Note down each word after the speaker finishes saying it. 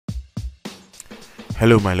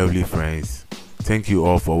Hello my lovely friends, thank you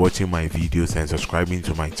all for watching my videos and subscribing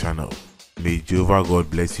to my channel. May Jehovah God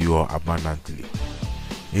bless you all abundantly.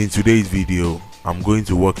 In today's video, I'm going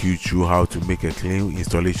to walk you through how to make a clean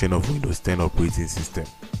installation of Windows 10 operating system.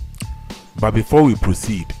 But before we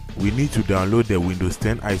proceed, we need to download the Windows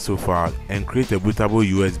 10 ISO file and create a bootable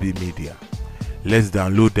USB media. Let's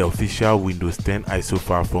download the official Windows 10 ISO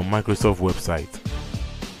file from Microsoft website.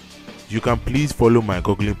 You can please follow my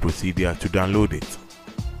googling procedure to download it.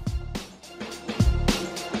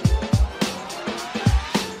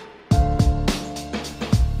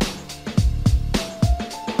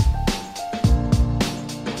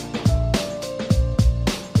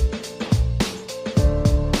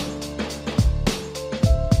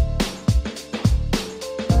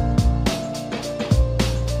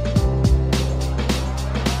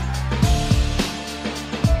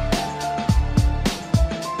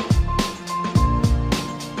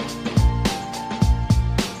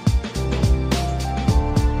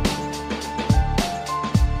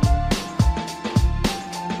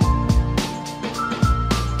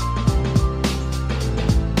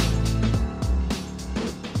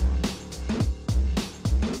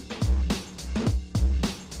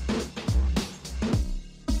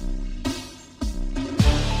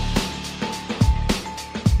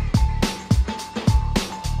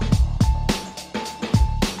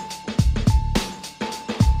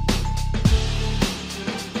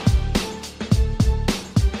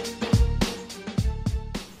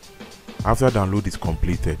 After download is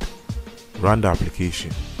completed, run the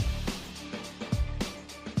application.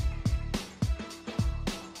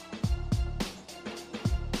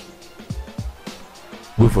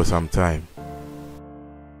 Wait for some time.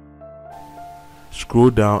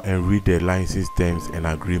 Scroll down and read the license terms and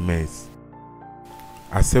agreements.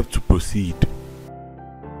 Accept to proceed.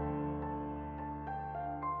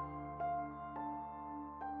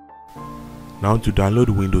 Now to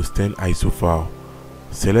download Windows 10 ISO file,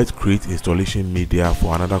 select Create Installation Media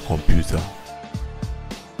for another computer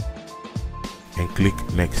and click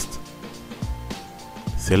Next.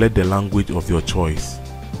 Select the language of your choice.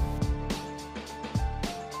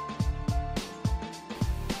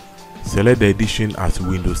 Select the edition as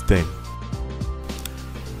Windows 10.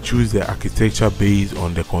 Choose the architecture based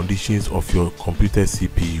on the conditions of your computer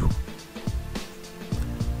CPU.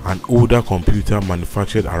 An older computer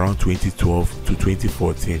manufactured around 2012 to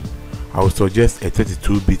 2014. I would suggest a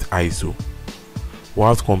 32-bit ISO,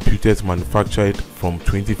 whilst computers manufactured from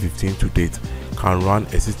 2015 to date can run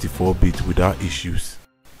a 64-bit without issues.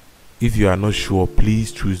 If you are not sure,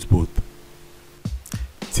 please choose both.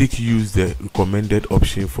 Tick use the recommended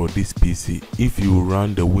option for this PC if you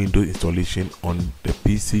run the Windows installation on the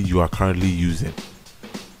PC you are currently using.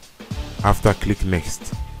 After, click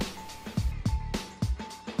Next.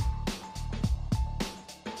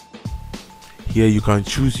 Here you can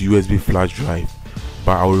choose USB flash drive,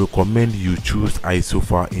 but I will recommend you choose ISO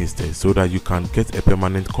file instead so that you can get a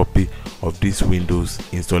permanent copy of this Windows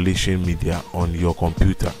installation media on your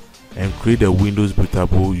computer and create a Windows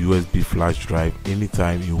bootable USB flash drive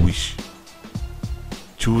anytime you wish.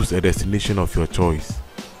 Choose a destination of your choice.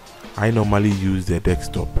 I normally use the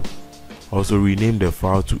desktop. Also rename the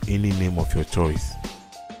file to any name of your choice.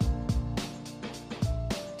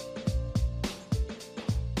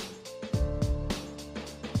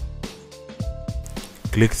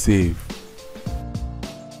 Click Save.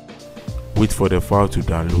 Wait for the file to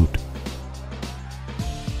download.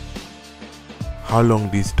 How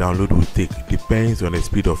long this download will take depends on the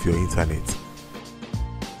speed of your internet.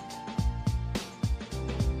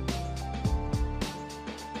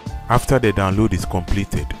 After the download is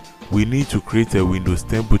completed, we need to create a Windows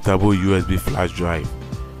 10 bootable USB flash drive.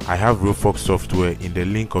 I have Rofox software in the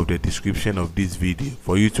link of the description of this video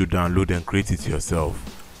for you to download and create it yourself.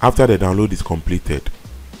 After the download is completed,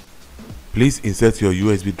 please insert your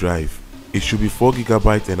USB drive. It should be 4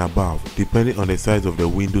 GB and above depending on the size of the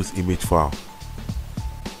Windows image file.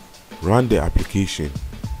 Run the application,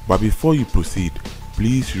 but before you proceed,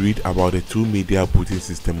 please read about the 2-media booting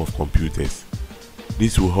system of computers.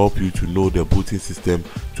 This will help you to know the booting system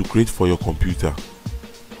to create for your computer.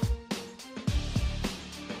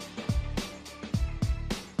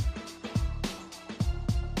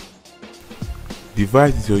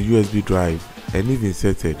 Device is your USB drive, and if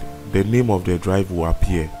inserted, the name of the drive will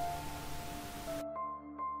appear.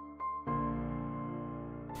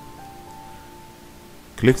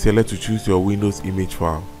 Click Select to choose your Windows image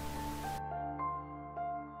file.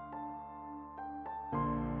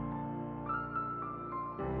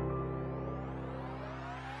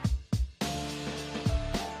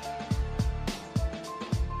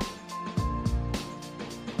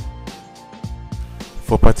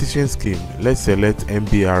 For partition scheme, let's select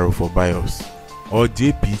MBR for BIOS or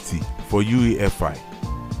JPT for UEFI.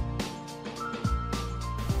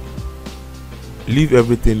 Leave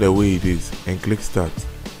everything the way it is and click Start.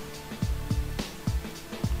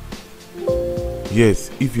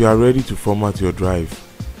 Yes, if you are ready to format your drive,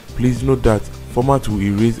 please note that format will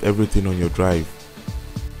erase everything on your drive.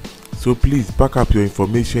 So please back up your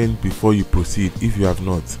information before you proceed if you have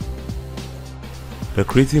not. The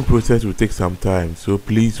creating process will take some time, so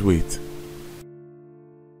please wait.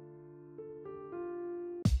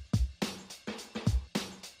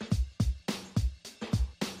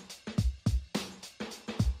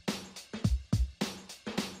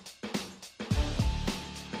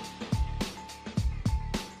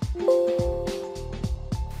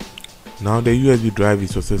 Now the USB drive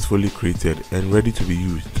is successfully created and ready to be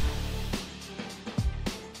used.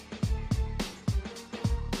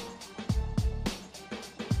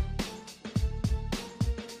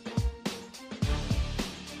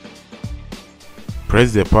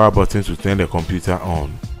 Press the power button to turn the computer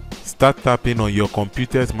on. Start tapping on your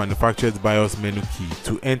computer's manufacturer's BIOS menu key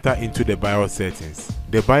to enter into the BIOS settings.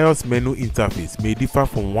 The BIOS menu interface may differ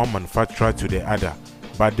from one manufacturer to the other,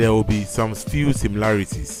 but there will be some few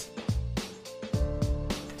similarities.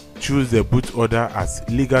 Choose the boot order as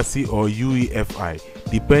Legacy or UEFI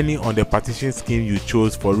depending on the partition scheme you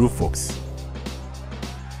chose for Ruffox.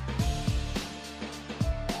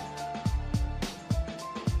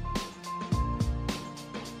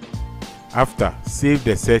 After, save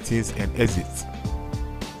the settings and exit.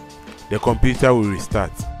 The computer will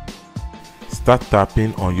restart. Start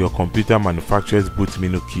tapping on your computer manufacturer's boot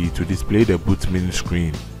menu key to display the boot menu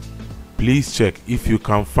screen. Please check if you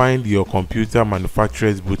can find your computer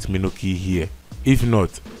manufacturer's boot menu key here. If not,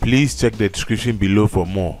 please check the description below for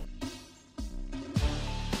more.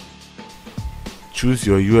 Choose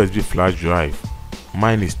your USB flash drive.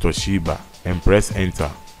 Mine is Toshiba and press enter.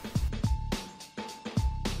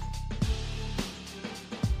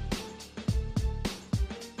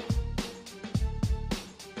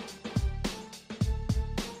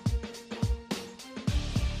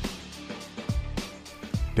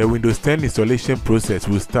 The Windows 10 installation process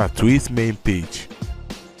will start to its main page.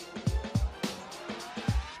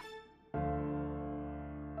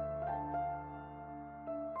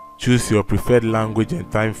 Choose your preferred language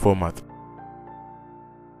and time format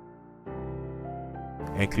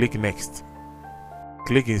and click Next.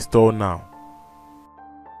 Click Install now.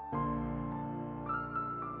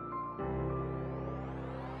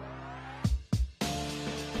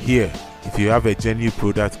 Here, if you have a genuine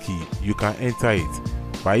product key, you can enter it.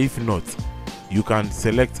 But if not, you can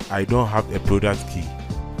select I don't have a product key.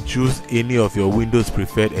 Choose any of your Windows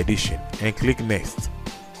preferred edition and click Next.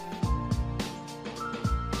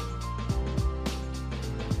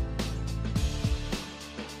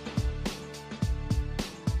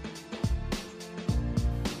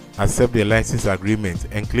 Accept the license agreement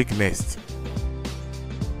and click Next.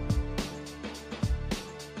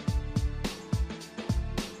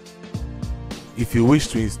 If you wish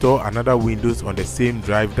to install another Windows on the same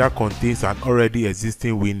drive that contains an already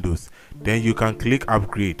existing Windows, then you can click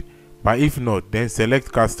Upgrade, but if not, then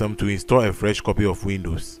select Custom to install a fresh copy of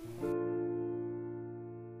Windows.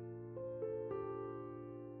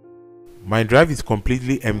 My drive is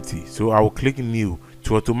completely empty, so I will click New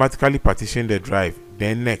to automatically partition the drive,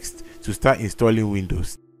 then Next to start installing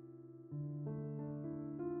Windows.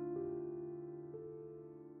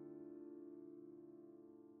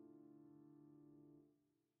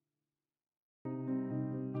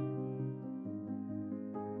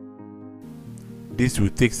 This will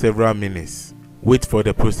take several minutes. Wait for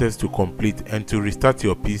the process to complete and to restart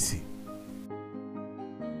your PC.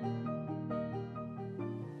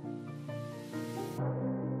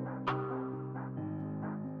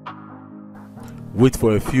 Wait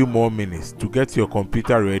for a few more minutes to get your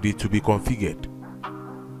computer ready to be configured.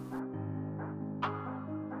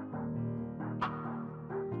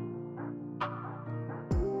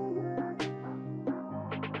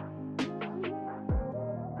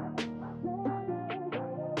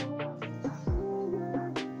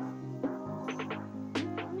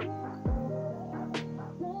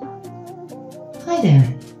 Hi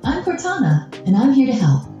there, I'm Cortana, and I'm here to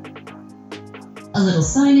help. A little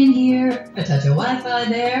sign in here, a touch of Wi-Fi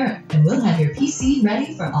there, and we'll have your PC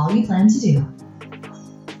ready for all you plan to do.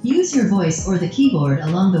 Use your voice or the keyboard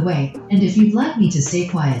along the way, and if you'd like me to stay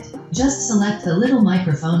quiet, just select the little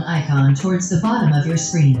microphone icon towards the bottom of your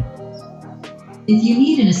screen. If you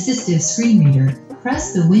need an assistive screen reader,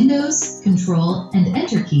 press the Windows, Control, and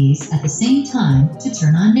Enter keys at the same time to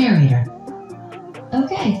turn on Narrator.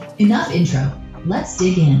 Okay, enough intro. Let's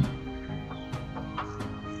dig in.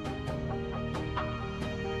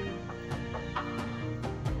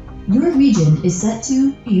 Your region is set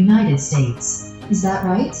to the United States. Is that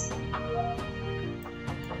right?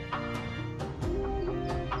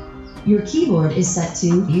 Your keyboard is set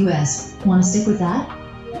to US. Want to stick with that?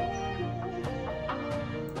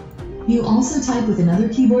 You also type with another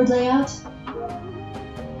keyboard layout?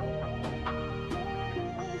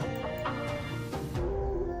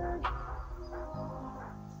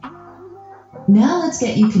 Now let's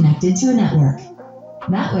get you connected to a network.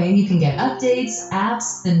 That way you can get updates,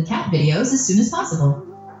 apps, and cat videos as soon as possible.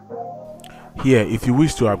 Here, if you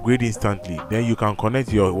wish to upgrade instantly, then you can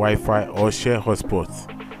connect your Wi-Fi or share hotspots.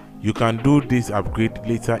 You can do this upgrade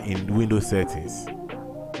later in Windows settings.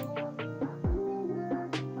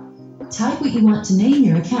 Type what you want to name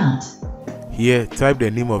your account. Here, type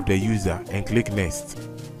the name of the user and click Next.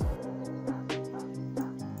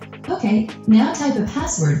 Okay, now type a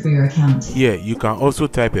password for your account. Here, you can also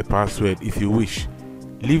type a password if you wish.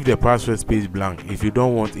 Leave the password space blank if you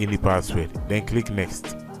don't want any password, then click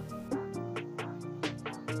Next.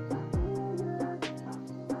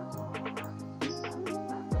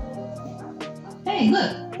 Hey,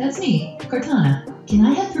 look, that's me, Cortana. Can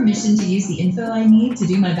I have permission to use the info I need to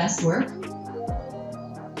do my best work?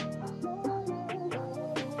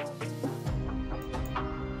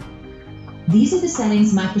 These are the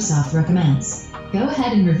settings Microsoft recommends. Go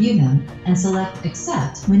ahead and review them and select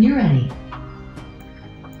Accept when you're ready.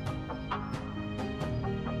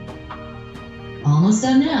 Almost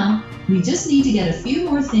done now. We just need to get a few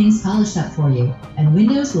more things polished up for you, and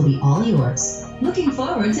Windows will be all yours. Looking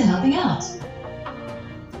forward to helping out.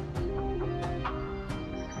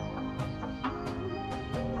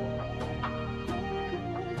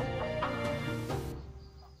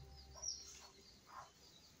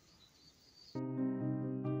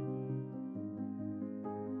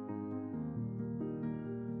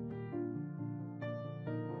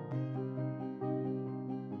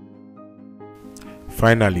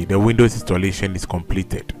 Finally, the Windows installation is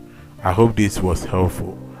completed. I hope this was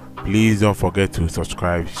helpful. Please don't forget to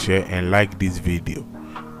subscribe, share and like this video.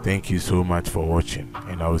 Thank you so much for watching,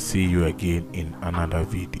 and I will see you again in another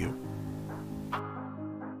video.